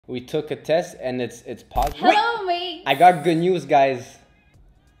we took a test and it's positive. Hello, mate. I got good news, guys.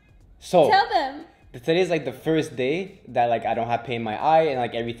 So tell them. Today's like the first day that like I don't have pain in my eye and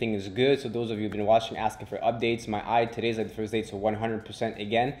like everything is good. So those of you who've been watching, asking for updates, my eye today's like the first day, so 100%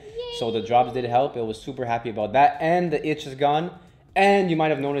 again. Yay. So the drops did help. I was super happy about that, and the itch is gone. And you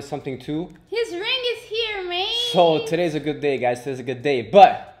might have noticed something too. His ring is here, mate. So today's a good day, guys. Today's a good day.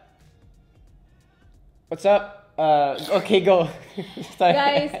 But what's up? Okay, go.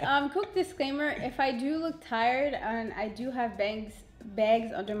 Guys, quick disclaimer: if I do look tired and I do have bags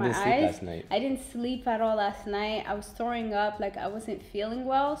under my eyes, I didn't sleep at all last night. I was throwing up, like I wasn't feeling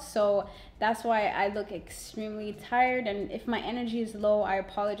well, so that's why I look extremely tired. And if my energy is low, I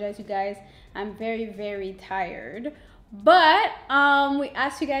apologize, you guys. I'm very, very tired. But we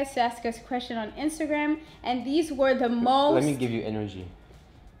asked you guys to ask us a question on Instagram, and these were the most... Let me give you energy.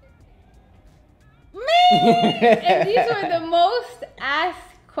 And these were the most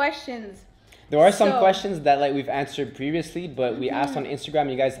asked questions. There are some questions that like we've answered previously, but we asked on Instagram.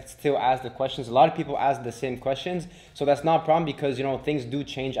 You guys still ask the questions. A lot of people ask the same questions, so that's not a problem because, you know, things do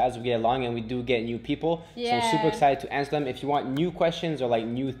change as we get along and we do get new people. Yeah. So super excited to answer them. If you want new questions or like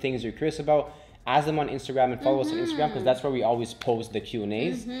new things you're curious about, ask them on Instagram and follow us on Instagram, because that's where we always post the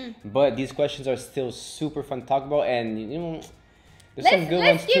Q&As. But these questions are still super fun to talk about, and you know, there's some good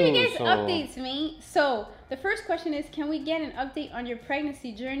ones too. Let's give you guys updates, mate. So the first question is, can we get an update on your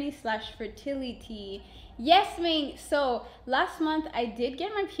pregnancy journey / fertility? Yes, mate. So last month I did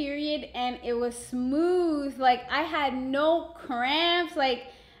get my period and it was smooth. Like I had no cramps. Like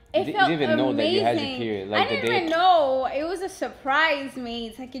it felt amazing. You didn't even know that you had your period. Like, I didn't even know. It was a surprise,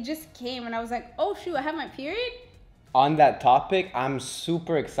 mate. Like it just came and I was like, oh shoot, I have my period. On that topic, I'm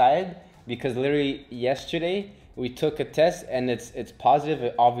super excited because literally yesterday we took a test and it's positive,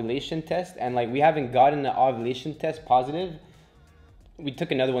 an ovulation test, and like we haven't gotten an ovulation test positive. We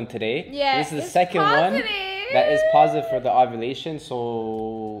took another one today. Yeah, this is the second one that is positive for the ovulation.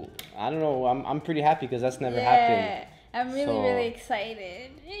 So I don't know. I'm pretty happy because that's never happened. I'm really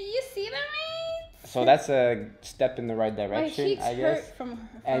excited. You see that, mate? So that's a step in the right direction, my cheeks I guess. Hurt from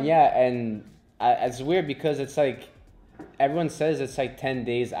and yeah, and it's weird because it's like everyone says it's like 10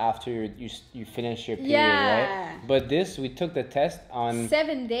 days after you finish your period, right? But we took the test on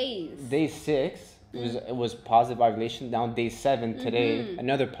 7 days. Day 6. It was positive ovulation. Now day 7 today,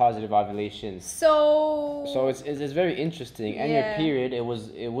 another positive ovulation. So it's very interesting. And your period, it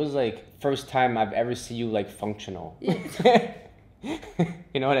was like first time I've ever seen you like functional. You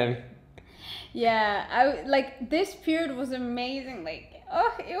know what I mean? Yeah, I like this period was amazing. Like,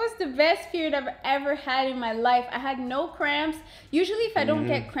 oh, it was the best period I've ever had in my life. I had no cramps. Usually if I don't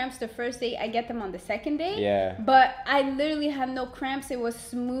get cramps the first day, I get them on the second day. Yeah. But I literally had no cramps. It was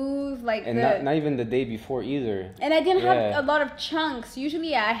smooth. Like, and not even the day before either. And I didn't have a lot of chunks.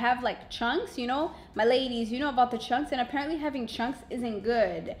 Usually I have like chunks, you know. My ladies, you know about the chunks. And apparently having chunks isn't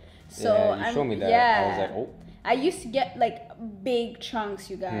good. So you showed me that. I was like, oh. I used to get like big chunks,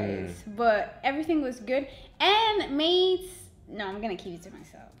 you guys. But everything was good. And mates... No, I'm gonna keep it to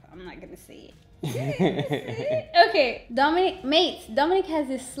myself. I'm not gonna say it. Okay, Dominic has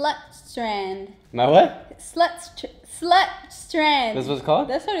his slut strand. My what? Slut strand. That's what it's called?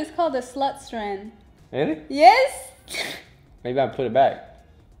 That's what it's called, the slut strand. Really? Yes. Maybe I'll put it back.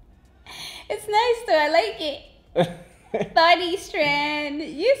 It's nice though. I like it. Thotty strand.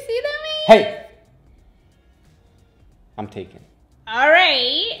 You see that, mate? Hey. I'm taken. All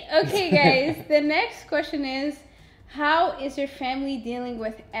right. Okay, guys. The next question is, how is your family dealing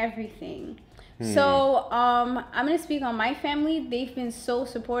with everything? So I'm gonna speak on my family. They've been so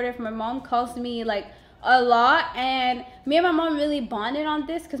supportive. My mom calls me like a lot, and me and my mom really bonded on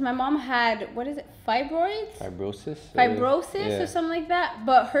this because my mom had, what is it, fibrosis or something like that,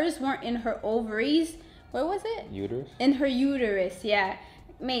 but hers weren't in her ovaries. Where was it? Uterus. In her uterus. Yeah.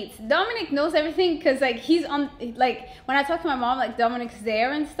 Mates, Dominic knows everything because like he's on, like when I talk to my mom, like Dominic's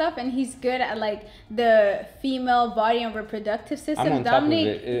there and stuff, and he's good at like the female body and reproductive system. I'm on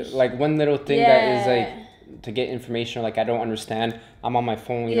Dominic, top of it. Like one little thing that is like to get information, like I don't understand, I'm on my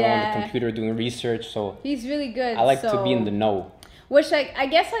phone, you know, on the computer doing research. So he's really good. I like to be in the know. Which like I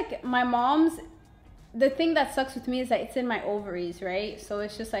guess like my mom's, the thing that sucks with me is that it's in my ovaries, right? So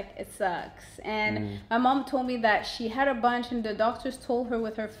it's just like, it sucks. And my mom told me that she had a bunch and the doctors told her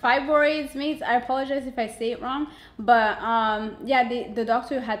with her fibroids, mates, I apologize if I say it wrong, but yeah, the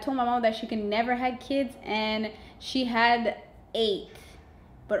doctor had told my mom that she could never have kids, and she had 8,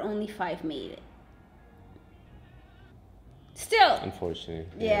 but only 5 made it. Still, unfortunately,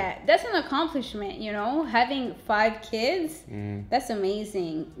 yeah, that's an accomplishment, you know, having 5 kids. That's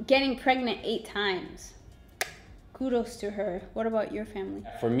amazing. Getting pregnant 8 times, kudos to her. What about your family?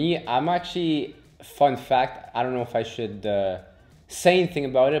 For me, I'm actually, fun fact, I don't know if I should say anything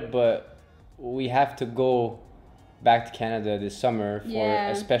about it, but we have to go back to Canada this summer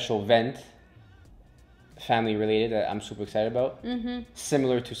for a special event, family related, that I'm super excited about.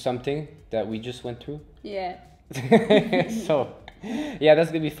 Similar to something that we just went through. Yeah. So, yeah,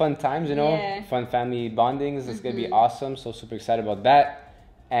 that's gonna be fun times, you know, fun family bondings. It's gonna be awesome. So super excited about that.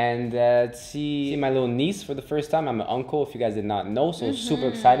 And see my little niece for the first time. I'm an uncle, if you guys did not know, so super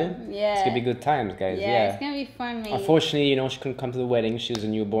excited. Yeah. It's gonna be good times, guys. Yeah, it's gonna be fun, mate. Unfortunately, you know, she couldn't come to the wedding. She was a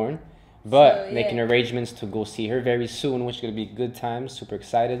newborn. But so, making arrangements to go see her very soon, which is gonna be good times. Super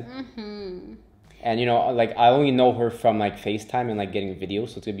excited. And you know, like I only know her from like FaceTime and like getting videos,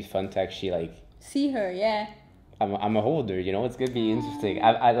 so it's gonna be fun to actually like see her. Yeah. I'm a holder, you know. It's gonna be interesting.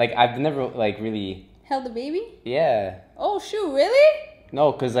 I've never like really held a baby. Yeah. Oh shoot! Really?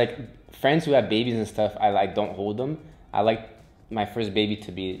 No, cause like friends who have babies and stuff, I like don't hold them. I like my first baby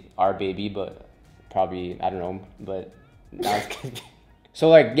to be our baby, but probably I don't know. But now it's gonna be. So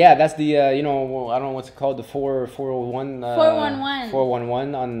like yeah, that's the you know, I don't know what's it called, the 411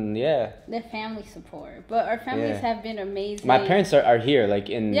 411 on the family support. But our families have been amazing. My parents are here like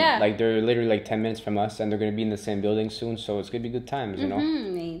in like they're literally like 10 minutes from us, and they're gonna be in the same building soon, so it's gonna be good times, you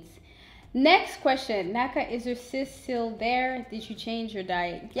know. Next question, Naka, is your sis still there? Did you change your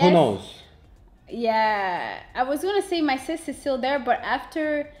diet? Yes. Who knows? Yeah, I was gonna say my sis is still there, but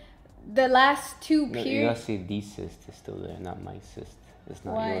after the last two periods, you gotta say the sis is still there, not my sis. It's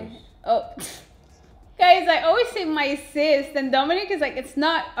not yours. Oh, guys, I always say my sis. Then Dominic is like, it's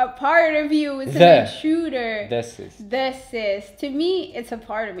not a part of you. It's an intruder. The sis. The sis. To me, it's a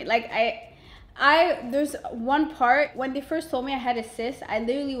part of me. Like there's one part when they first told me I had a cyst, I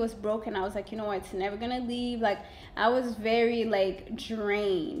literally was broken. I was like, you know what? It's never gonna leave. Like I was very like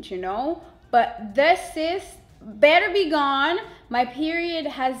drained, you know. But the cyst better be gone. My period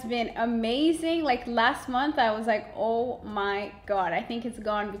has been amazing. Like last month I was like, oh my god, I think it's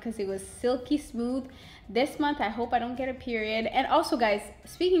gone because it was silky smooth. This month I hope I don't get a period. And also guys,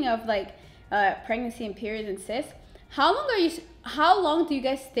 speaking of like pregnancy and periods and cysts, how long do you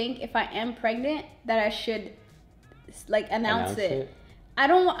guys think if I am pregnant that I should like announce it? I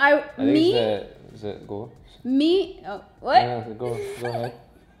think go. Me? Oh, what? No, go ahead.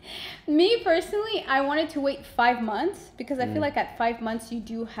 Me personally, I wanted to wait 5 months because I feel like at 5 months you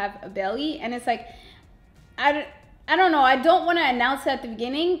do have a belly, and it's like I don't know, I don't want to announce it at the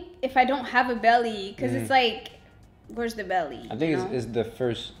beginning if I don't have a belly, because it's like, where's the belly? I think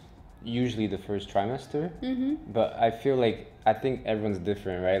it's usually the first trimester, but I think everyone's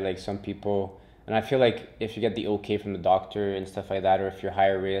different, right? Like some people, and I feel like if you get the okay from the doctor and stuff like that, or if you're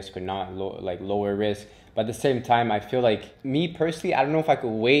higher risk or not, lower risk. But at the same time, I feel like, me personally, I don't know if I could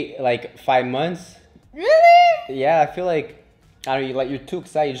wait like 5 months. Really? Yeah, I feel like, I don't know, like you're too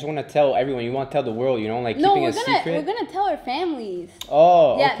excited. You just want to tell everyone. You want to tell the world, you know, like keeping a secret. We're gonna tell our families.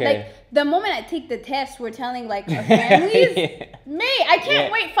 Oh, yeah, okay. Like the moment I take the test, we're telling like our families. Mate, I can't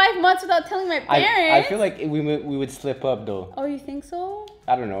wait 5 months without telling my parents. I feel like we would slip up though. Oh, you think so?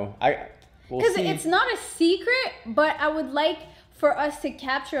 I don't know. Because it's not a secret, but I would like for us to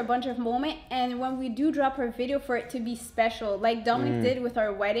capture a bunch of moments, and when we do drop our video, for it to be special, like Dominic did with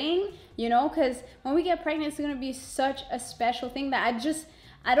our wedding, you know, because when we get pregnant, it's gonna be such a special thing that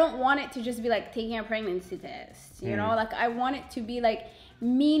I don't want it to just be like taking a pregnancy test, you know, like I want it to be like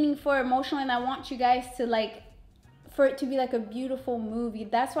meaningful, emotional, and I want you guys to like, for it to be like a beautiful movie.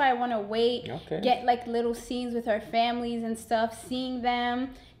 That's why I want to wait, get like little scenes with our families and stuff, seeing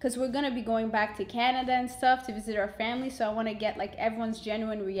them, because we're gonna be going back to Canada and stuff to visit our family, so I want to get like everyone's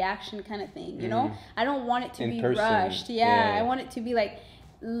genuine reaction kind of thing, you know. I don't want it to be rushed. I want it to be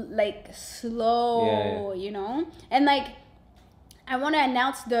like slow, you know. And like I want to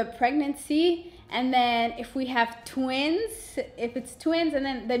announce the pregnancy, and then if we have twins, if it's twins, and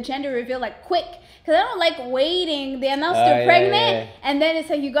then the gender reveal like quick, because I don't like waiting. They announce they're pregnant, and then it's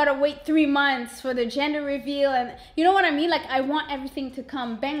like you gotta wait 3 months for the gender reveal, and you know what I mean? Like I want everything to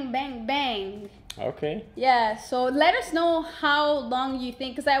come bang, bang, bang. Okay. Yeah, so let us know how long you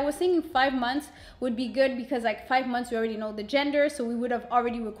think, because I was thinking 5 months would be good, because like 5 months we already know the gender, so we would have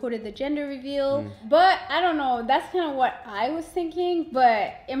already recorded the gender reveal. But I don't know, that's kind of what I was thinking,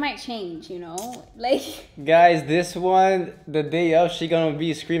 but it might change, you know, like guys, this one, the day of, she gonna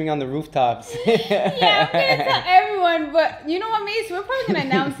be screaming on the rooftops. Yeah, I'm gonna tell everyone, but you know what, Mace, we're probably gonna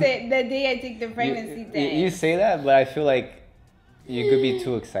announce it the day I take the pregnancy test. You say that, but I feel like you could be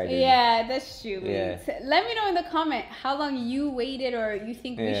too excited. Yeah, that's true. Yeah. Let me know in the comment how long you waited, or you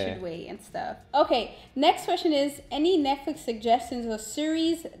think we should wait and stuff. Okay, next question is, any Netflix suggestions or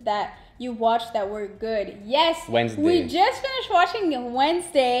series that you watched that were good. Yes, Wednesday. We just finished watching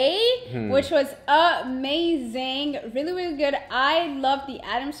Wednesday, which was amazing. Really, really good. I loved the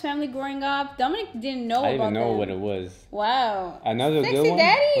Addams Family growing up. Dominic didn't know about I didn't know them. what it was. Wow. Another Sexy good one?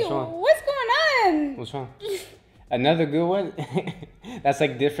 Daddy, what's going on? What's wrong? Another good one that's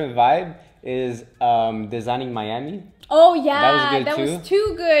like different vibe is Designing Miami. Oh yeah, that was good that too. Was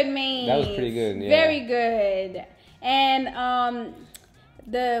too good, man. That was pretty good. Yeah. Very good. And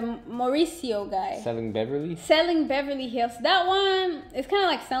the Mauricio guy. Selling Beverly Hills. That one is kind of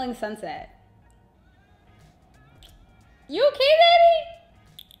like Selling Sunset. You okay,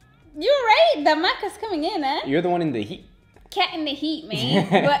 Daddy? You're right. The Maca's coming in, huh? You're the one in the heat. Cat in the heat, man.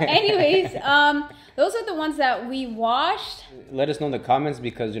 But anyways, those are the ones that we watched. Let us know in the comments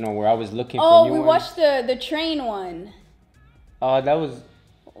because we're always looking for new ones. We watched the train one. That was.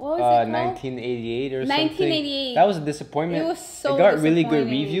 What was it 1988 or 1988. something. That was a disappointment. It was so It got really good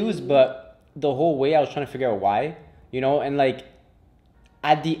reviews, but the whole way I was trying to figure out why, and like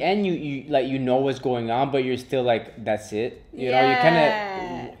at the end you know what's going on, but you're still like that's it. You know, you kind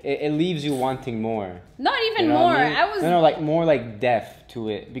of it leaves you wanting more. Not even more. I was like more like depth to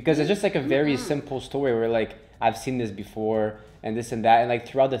it because it's just like a very simple story where like I've seen this before and this and that, and like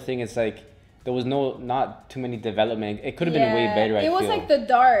throughout the thing it's like. There was not too many development. It could have been way better. I feel. It was like the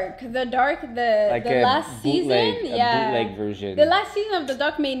dark, the last season. A bootleg version. The last season of the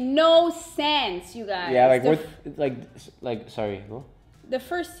dark made no sense, you guys. Yeah, like sorry. What? The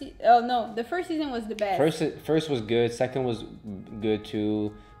first season was the best. First was good. Second was good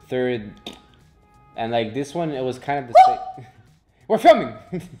too. Third, and like this one, it was kind of the same. We're filming.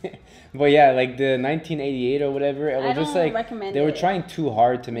 But yeah, like the 1988 or whatever, it was just like they were trying too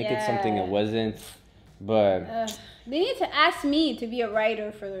hard to make it something it wasn't. But they need to ask me to be a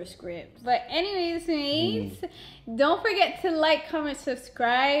writer for their script. But anyways, mates, don't forget to like, comment,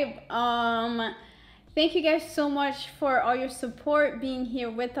 subscribe. Thank you guys so much for all your support, being here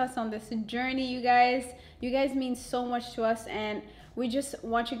with us on this journey, you guys. You guys mean so much to us, and we just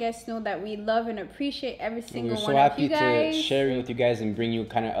want you guys to know that we love and appreciate every single one of you guys. We're so happy to share with you guys and bring you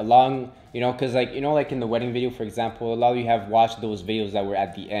kind of along, because like, like in the wedding video, for example, a lot of you have watched those videos that were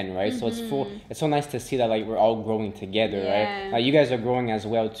at the end, right? So it's so nice to see that like we're all growing together, right? Like you guys are growing as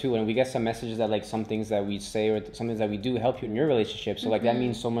well too, and we get some messages that like some things that we say or some things that we do help you in your relationship. So like that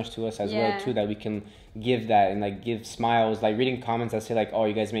means so much to us as well too, that we can give that and like give smiles, like reading comments that say like, oh,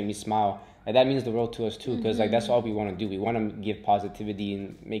 you guys make me smile. Like that means the world to us too, because like that's all we want to do. We want to give positivity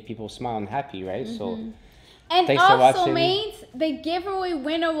and make people smile and happy, right? So, and thanks also, for watching. Mates, the giveaway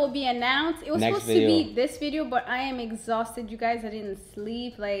winner will be announced. It was supposed to be this video, but I am exhausted, you guys. I didn't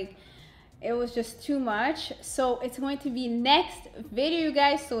sleep. Like, it was just too much. So it's going to be next video, you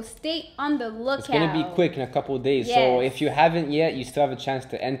guys. So stay on the lookout. It's going to be quick in a couple of days. Yes. So if you haven't yet, you still have a chance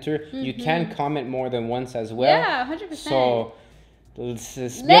to enter. You can comment more than once as well. Yeah, 100%. So let's be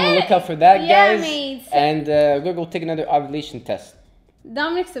on the lookout for that, guys. Mates. And we're gonna go take another ovulation test.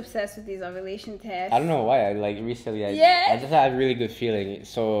 Dominic's obsessed with these ovulation tests. I don't know why. I like recently. I just had a really good feeling.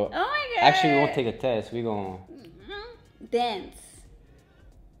 So oh my God. Actually, we won't take a test. We're gonna dance.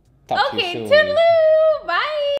 Talk to you soon. Toodaloo. Bye.